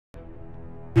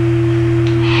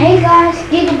Hey guys,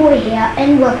 Gigaboy here,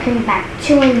 and welcome back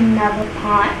to another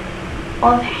part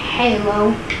of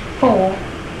Halo 4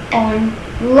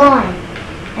 Online.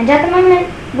 And at the moment,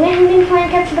 we haven't been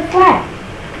playing Capture the Flag,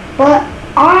 but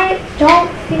I don't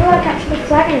feel like Capture the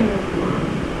Flag anymore.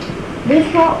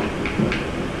 We've got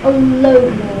a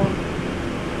load more.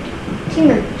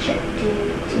 Team objective,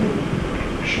 team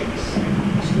actions.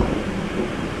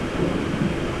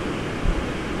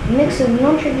 Mix of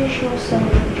non-traditional solo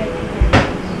objective.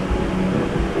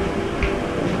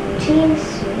 Team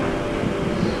switch.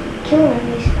 Kill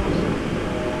enemy spells.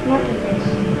 Not do this.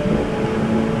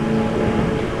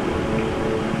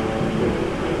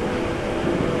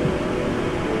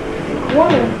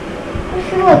 I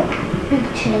feel like big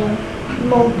team,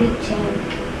 more big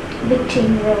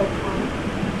team really fun.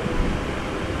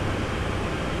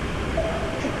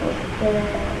 The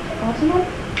bottom up.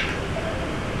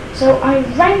 So I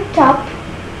ranked up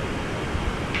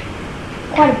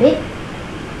quite a bit.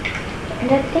 And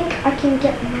I think I can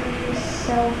get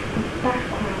myself a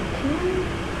background. Can I?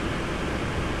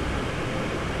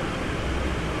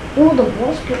 All the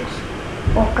wall blocks.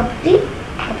 Oh, cup of tea.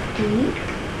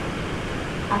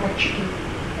 I'm a chicken.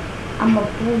 I'm a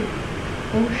bull.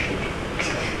 Bullshit.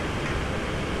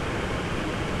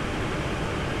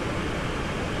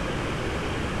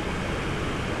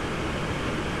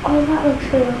 Oh, that looks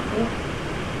really cool.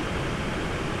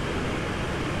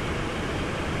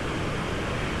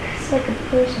 It's like a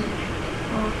person.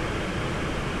 Oh.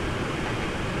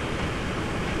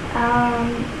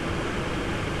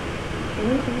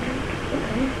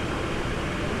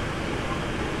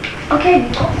 Okay,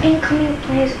 we've got incoming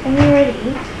players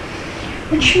already,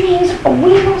 which means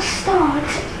we will start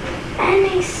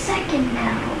any second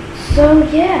now. So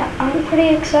yeah, I'm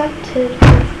pretty excited to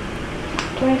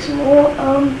play some more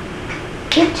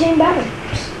big team battles.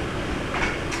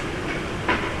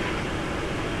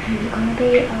 Are we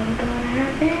gonna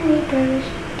have any players?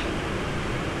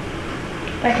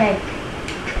 Okay.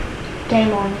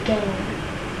 Game on. Okay.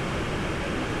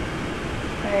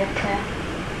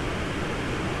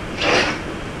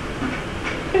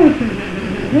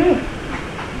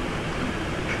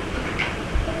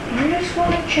 I just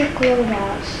want to check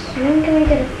loadouts. When can we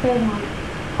get a third one?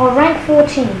 Oh, rank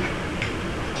 14.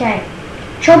 Okay.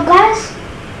 Job, guys.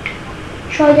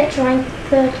 Try to get to rank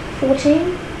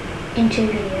 14 in 2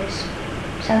 videos.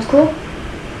 Sounds cool?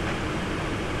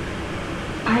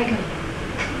 I agree.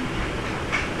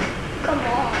 Come on,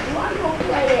 why not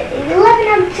play it? 11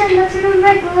 out of 10, that's an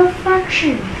irregular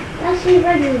faction. That's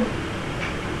irregular.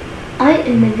 I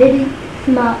am a very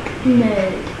smart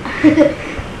nerd.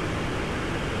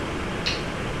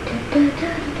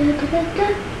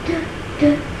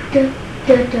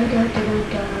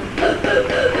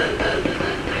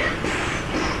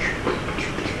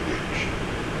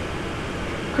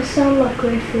 I sound like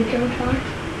great food, don't I?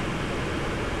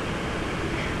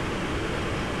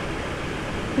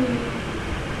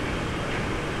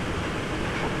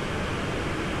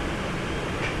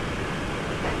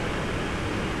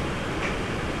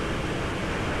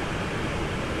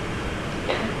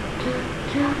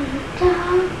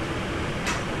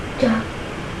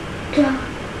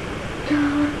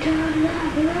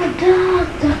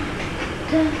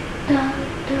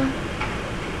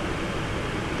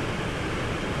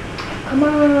 Come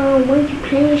on, when you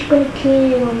play Gonna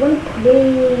King, I want to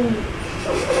play.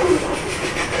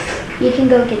 You can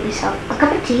go get yourself a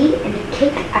cup of tea and a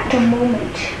cake at the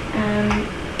moment.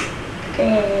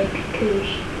 Because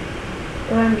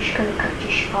I'm just gonna cut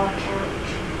this part out.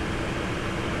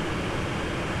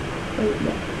 Oh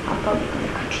yeah, I'm probably gonna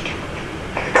cut it out.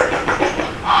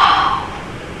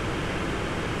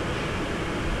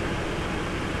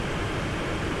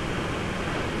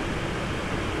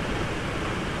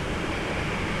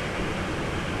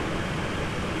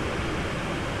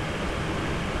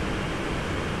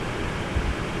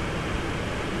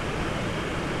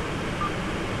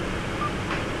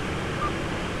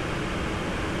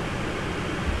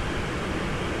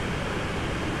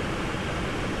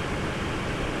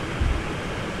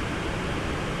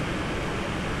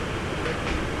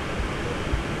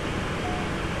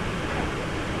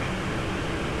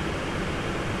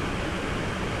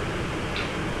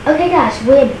 Okay guys,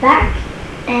 we're back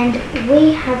and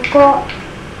we have got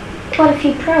quite a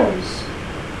few pros.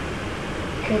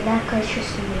 Okay, that guy's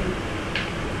just a new.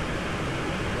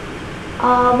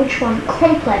 Which one?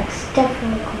 Complex,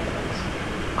 definitely Complex.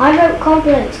 I wrote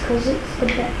Complex because it's the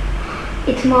best.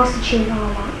 It's Master Chief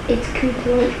armor. It's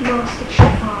complete Master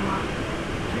Chief armor.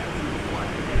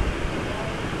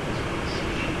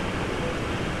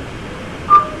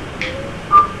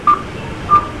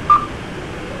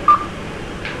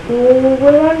 Oh,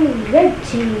 we're on red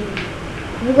team.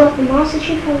 We got the Master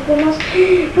Chief.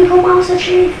 We got Master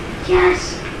Chief.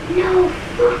 Yes. No.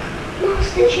 Fuck.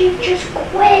 Master Chief just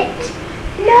quit.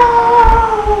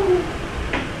 No.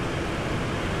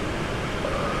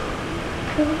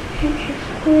 Master Chief just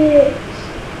quit.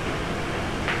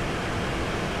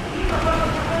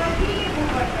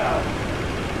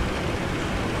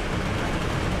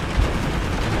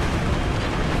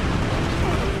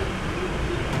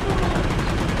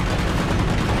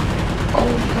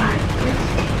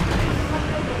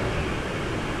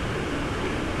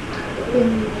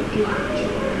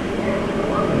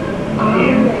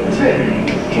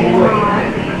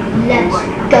 Let's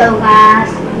go,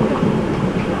 guys.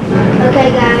 Okay,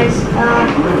 guys.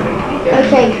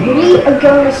 Okay, we are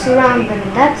going to surround them.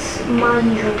 That's my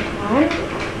usual plan.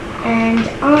 And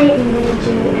I am going to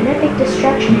do an epic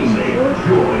distraction on my own.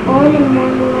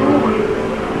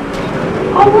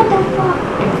 Oh, what the fuck?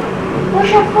 What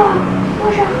the fuck?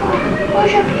 What the fuck? What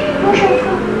the fuck? What the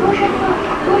fuck? What the fuck?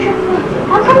 What the fuck?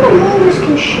 How come the movers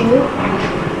can shoot?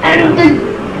 And the...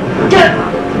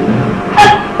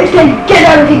 It's like, get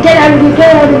out of here, get out of here,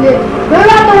 get out of here. Move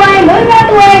out the way, move out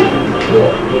the way.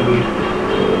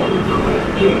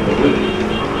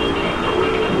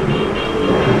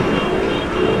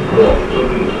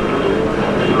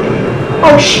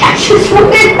 Oh shit, I just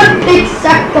went in a big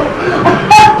circle.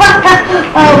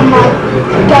 Oh my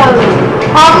god.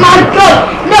 Oh my god.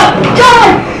 No,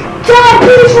 John,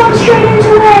 please run straight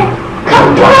into it.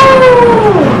 Come on.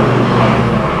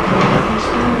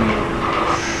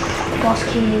 Boss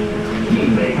kill.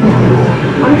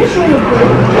 I'm just really good.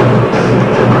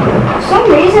 For some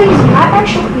reason, these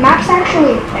maps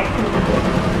actually affect me.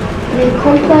 And then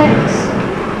complex,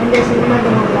 and there's another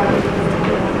one like it.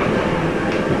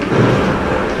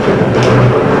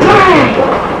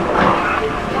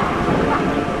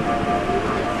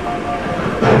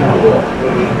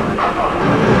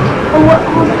 Oh, what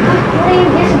are you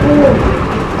visible?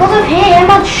 Because of him,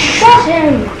 I shot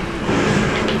him!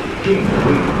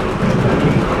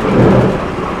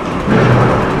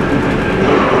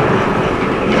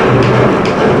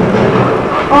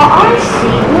 Oh, I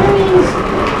see. That means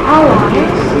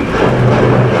allies.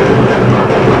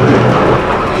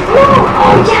 No!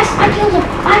 Oh, yes! I killed him!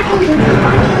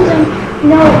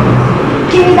 No!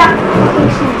 Give me that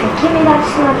fucking sniper. Give me that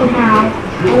sniper now.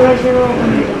 Otherwise you're all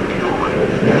gonna die.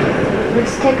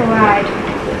 Let's take a ride.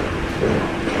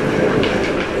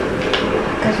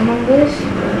 Because among this,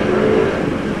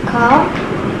 car,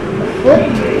 foot,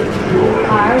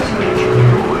 cars,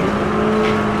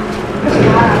 what's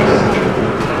cars?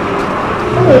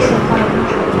 At least the car.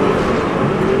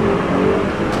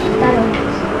 That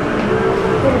opens.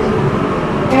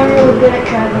 I'm really good at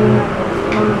driving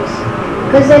on this.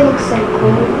 Because they look so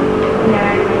cool in their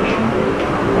animation.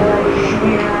 They're like,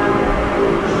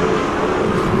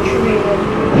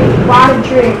 what a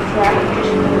drift, right? I'm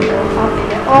just gonna go up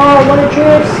here. Oh, what a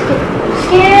drift!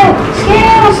 Scale!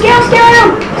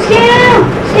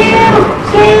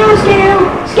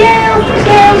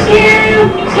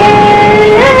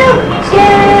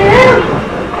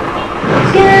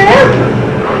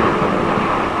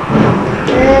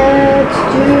 Let's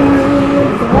do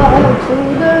fly to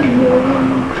the moon.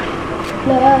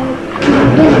 Fly to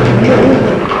the moon.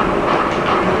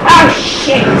 Oh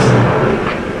shit!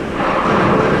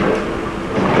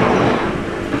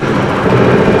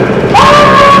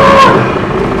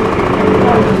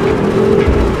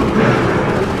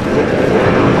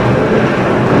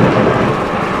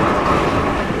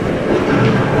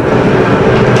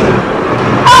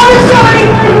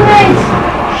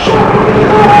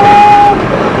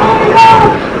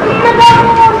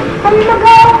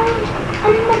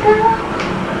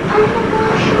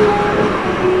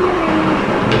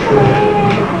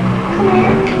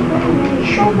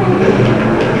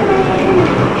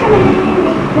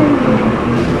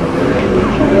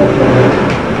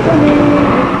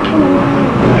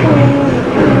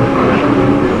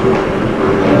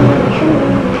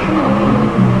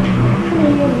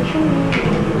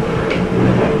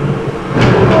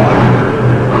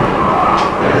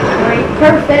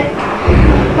 Perfect.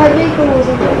 My vehicle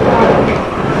wasn't that bad.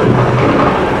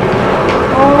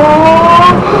 Oh,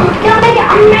 can I make it? I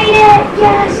made it!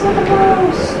 Yes, look at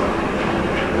those.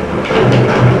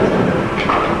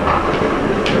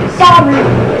 Sorry.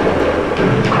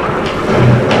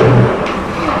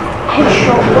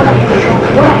 Headshot, what a headshot,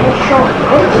 what a headshot.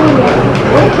 What a kill yet,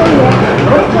 what a kill yet,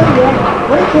 what a kill yet,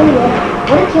 what a kill yet,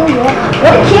 what a kill yet,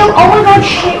 what a kill, oh my god,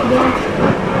 shit, yeah.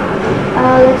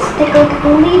 Let's take a look at the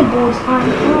leaderboards. I'm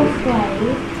halfway.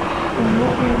 And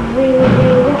what I really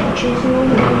want, which is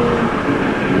normally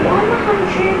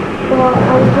 100.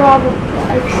 rather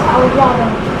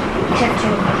accept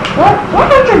you. What?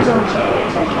 100's okay.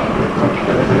 It's okay. It's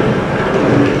okay.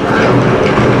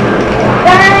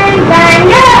 Bang, bang,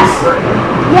 yes!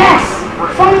 Yes!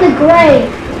 From the grave.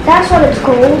 That's what it's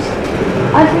called.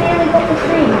 I've nearly got the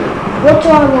thing. What do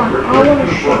I want? I want a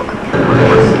shotgun.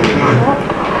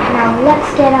 Now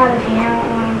let's get out of here.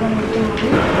 What I'm going to do.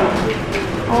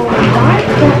 Oh,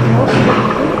 don't get lost.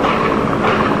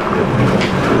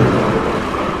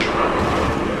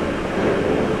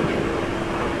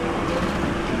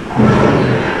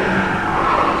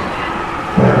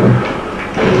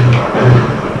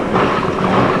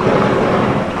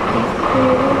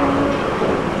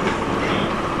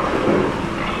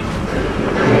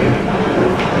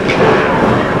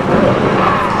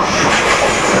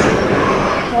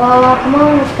 Oh, come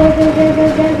on, let's go, go, go, go,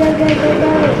 go, go, go, go,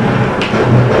 go.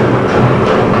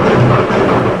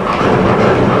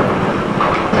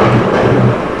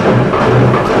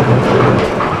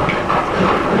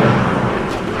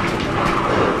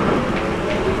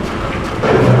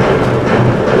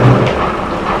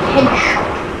 Headshot.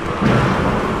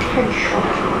 Headshot.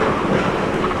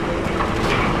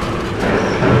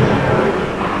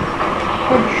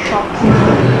 Headshot.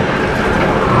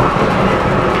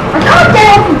 I can't get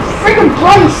off the freaking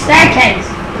bloody staircase.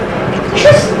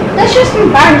 That's just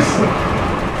embarrassing.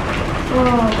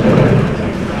 Oh,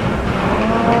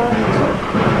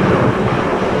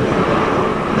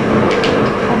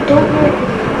 I don't know if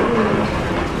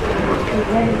it's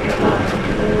ready to go.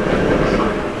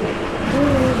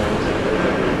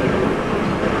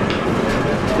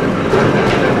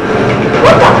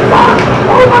 What the fuck?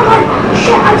 Oh my god!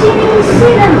 Shit, I didn't even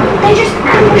see them. They just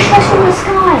ambushed us from the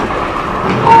sky.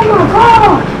 Oh my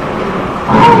god!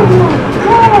 Oh my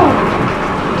god!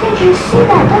 Did you see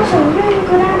that? That's a really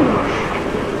good ambush.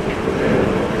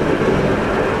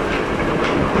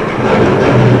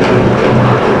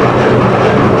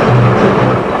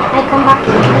 Mike, come back.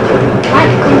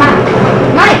 Mike, come back.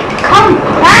 Mike, come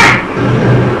back!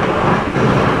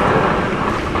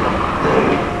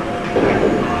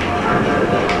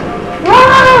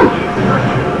 Run!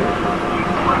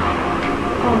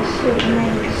 Oh, sweet,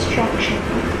 made destruction.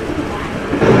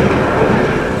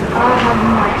 I have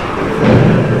might.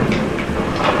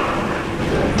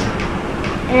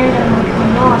 And I'm like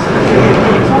lost.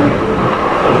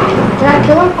 Did I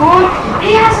kill him? Oh, he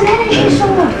has an energy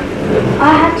sword. I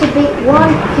had to beat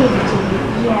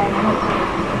 150. Yeah, no.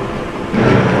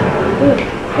 Ooh,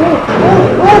 ooh,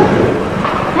 ooh, ooh.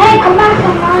 Hey, come back,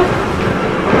 come on.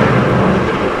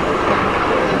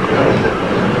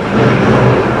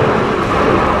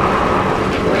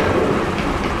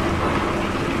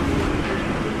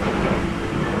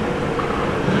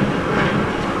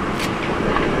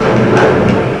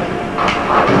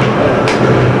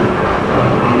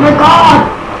 God!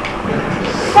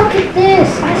 Suck at this!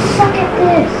 I suck at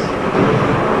this!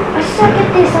 I suck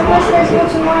at this unless there's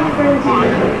lots of my friends in it.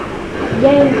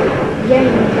 Yay! Yay!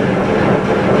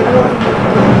 I love you.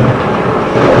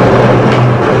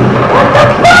 What the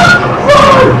fuck?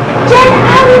 Run! Get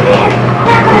out of here!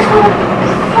 That guy's gonna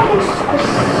fucking suck us.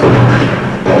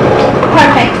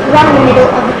 Perfect! Right in the middle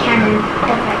of the cannon.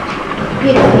 Perfect.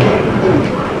 Beautiful.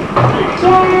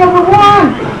 Yeah, we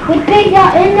won! We beat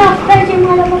that enough, crazy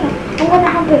motherfucker. I'm gonna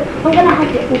have it. I'm gonna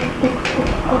have it.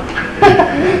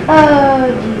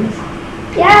 Oh, jeez.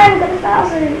 Yeah, I'm gonna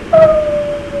 1,000.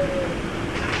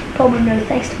 Probably no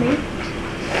thanks to me.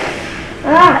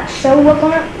 Alright, so we're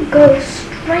gonna go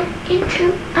straight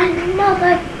into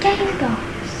another game,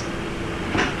 guys.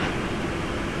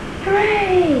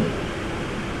 Hooray!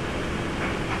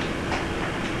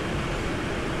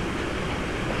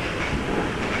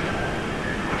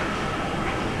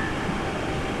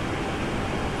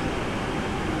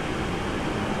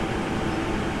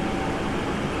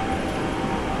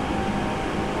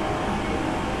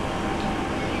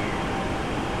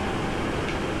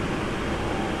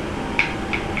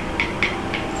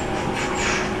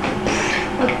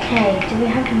 Okay, do we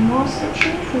have a Master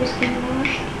Chief? Mr.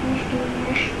 Master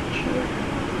Chief.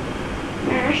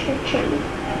 Master Chief.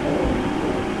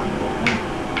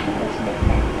 That's a bit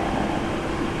better.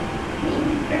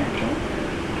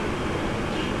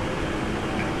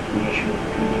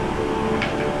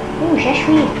 Oh, je suis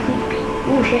creepy.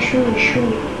 Oh, je suis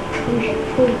creepy. Oh, je suis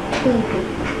creepy.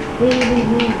 Oui, oui,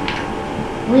 oui.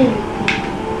 Oui.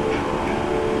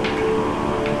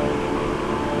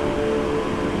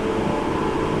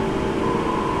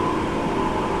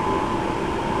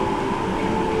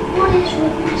 What is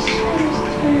with my service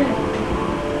 10?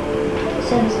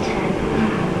 Service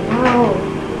 10. No.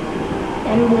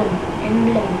 Emblem.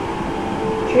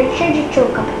 Should I change it to a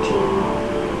cup of tea?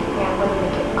 Yeah, I'm gonna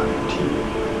make it a cup of tea.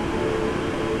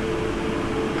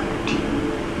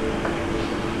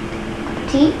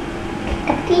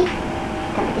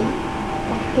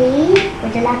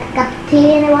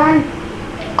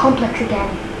 complex again.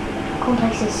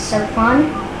 Complex is so fun.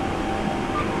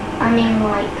 I mean,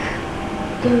 like,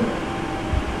 dude.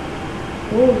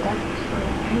 Oh, that's fun.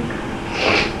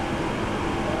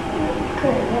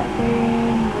 Okay, that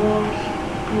thing was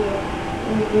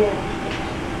here.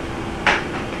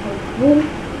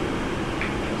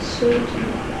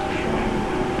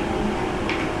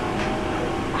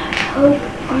 I hope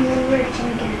I'm written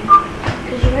again.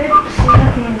 Because you read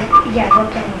yeah, rock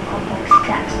down complex.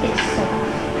 That's it's so.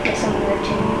 Yes, I'm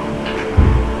written.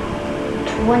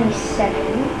 27.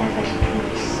 FS 27.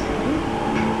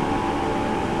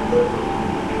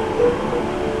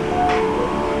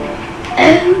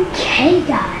 Okay,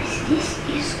 guys, this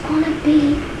is gonna be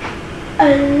a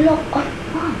lot of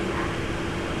fun.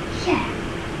 Yeah.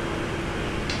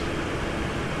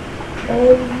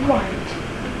 Alright.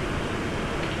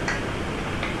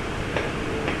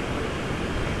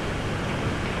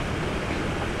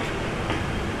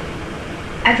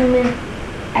 I don't know.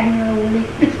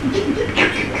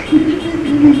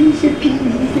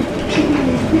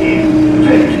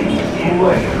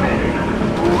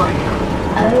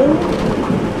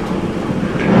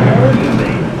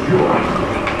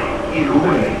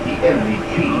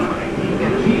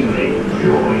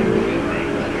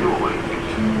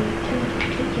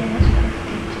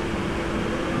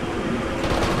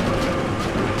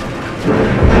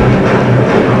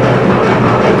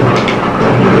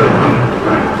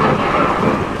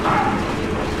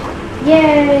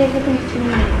 Yay, look at me.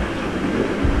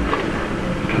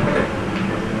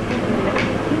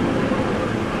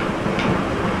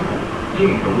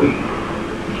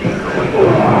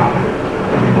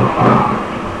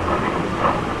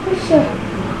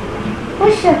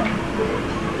 What's up?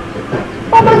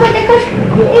 Oh my god, that goes,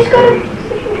 he's got him.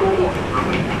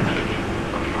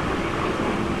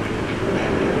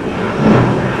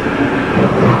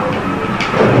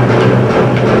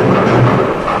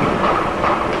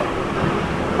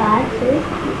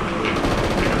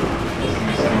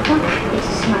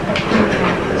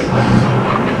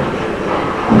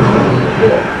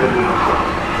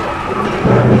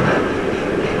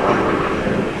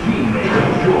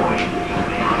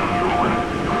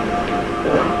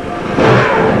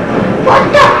 What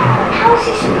the? How is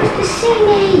he supposed to see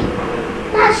me?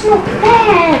 That's not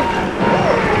fair.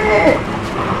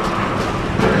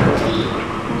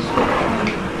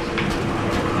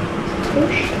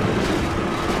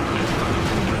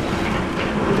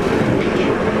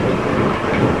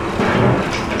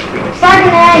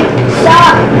 Friday,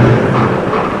 stop!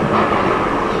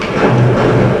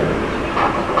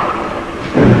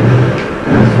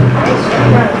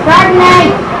 Friday!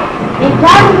 Did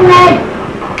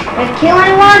I kill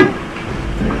anyone?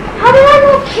 How did I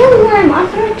not kill them? I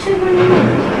threw 2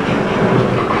 grenades.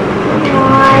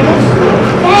 Why? That's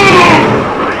fair!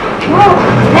 Not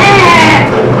fair!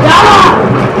 Stop!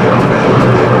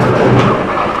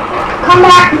 Come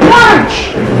back, punch!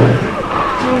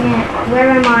 Dang it. Where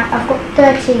am I? I've got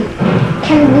 30.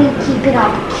 Can we keep it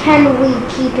up? Can we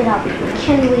keep it up?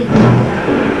 Can we keep it up?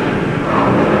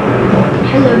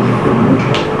 Hello, food.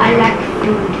 I like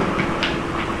food.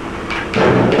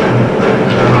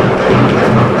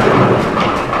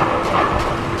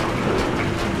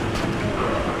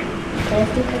 I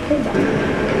think I killed them.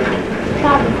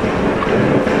 Probably.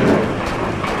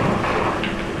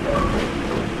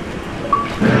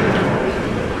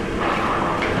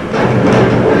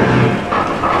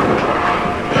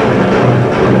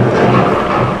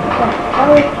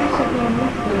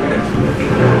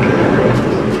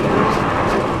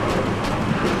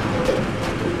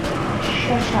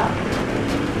 Shut up.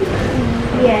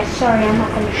 Yeah, sorry, I'm not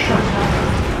gonna shut up.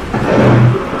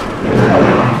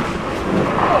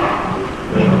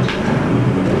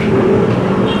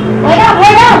 Wait up!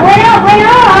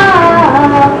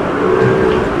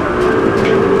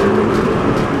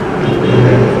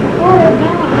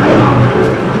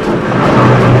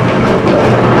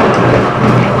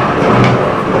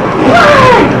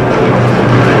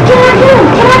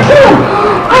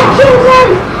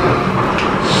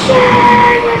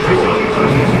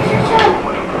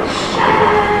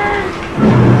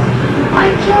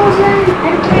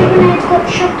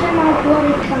 Shot in my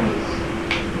bloody face.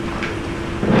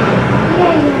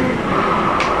 Yeah.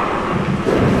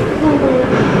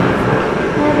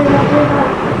 How did I do that?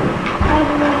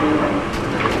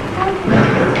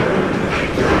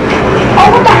 Oh,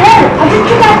 what the hell? I just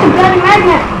took out the bloody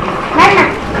magnet.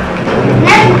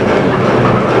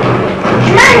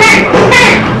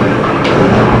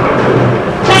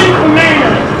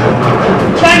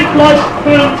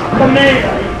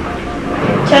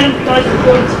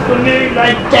 Points for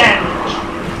melee damage.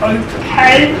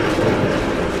 Okay?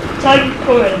 take it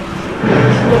to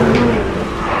the room.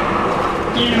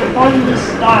 Do you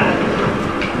understand?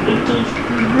 It is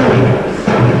rude